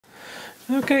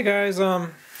Okay guys,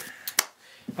 I've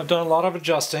done a lot of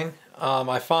adjusting.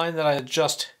 I find that I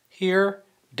adjust here,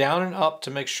 down and up to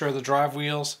make sure the drive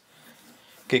wheels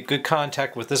get good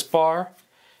contact with this bar,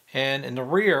 and in the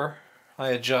rear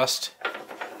I adjust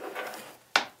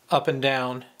up and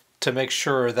down to make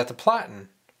sure that the platen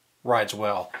rides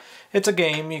well. It's a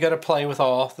game, you got to play with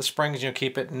all the springs,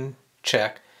 keep it in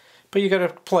check, but you got to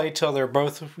play till they're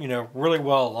both really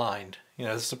well aligned.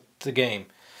 This is the game.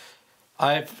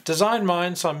 I've designed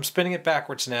mine so I'm spinning it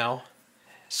backwards now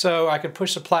so I can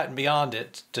push the platen beyond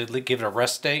it to give it a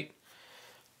rest state.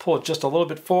 Pull it just a little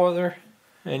bit farther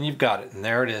and you've got it, and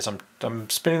there it is. I'm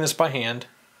spinning this by hand.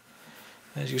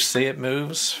 As you see, it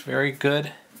moves very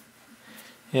good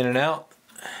in and out.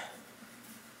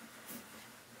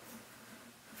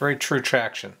 Very true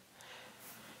traction.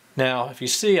 Now if you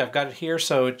see, I've got it here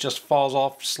so it just falls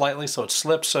off slightly, so it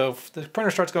slips. So if the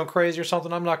printer starts going crazy or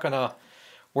something, I'm not going to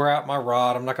wear out my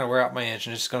rod, I'm not going to wear out my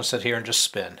engine, it's just going to sit here and just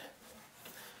spin.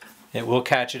 It will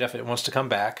catch it if it wants to come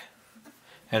back,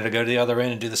 and it'll go to the other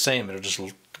end and do the same. It'll just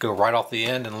go right off the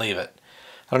end and leave it.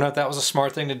 I don't know if that was a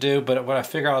smart thing to do, but what I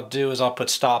figure I'll do is I'll put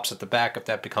stops at the back if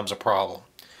that becomes a problem.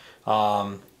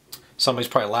 Somebody's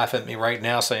probably laughing at me right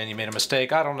now saying you made a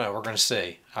mistake. I don't know, we're going to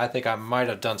see. I think I might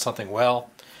have done something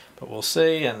well, but we'll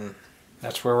see, and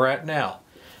that's where we're at now.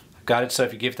 I've got it so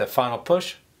if you give it that final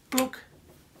push, bloop,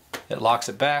 it locks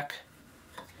it back.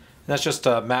 And that's just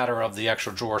a matter of the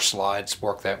actual drawer slides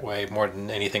work that way more than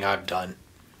anything I've done.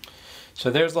 So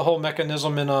there's the whole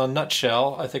mechanism in a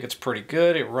nutshell. I think it's pretty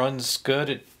good. It runs good.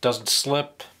 It doesn't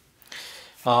slip.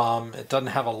 It doesn't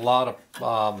have a lot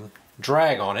of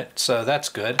drag on it, so that's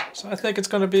good. So I think it's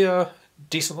going to be a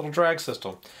decent little drag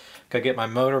system. Gotta get my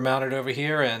motor mounted over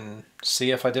here and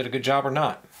see if I did a good job or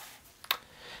not.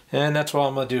 And that's what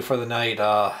I'm going to do for the night.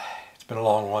 It's been a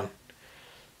long one.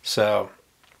 So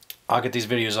I'll get these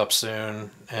videos up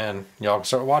soon and y'all can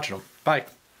start watching them. Bye.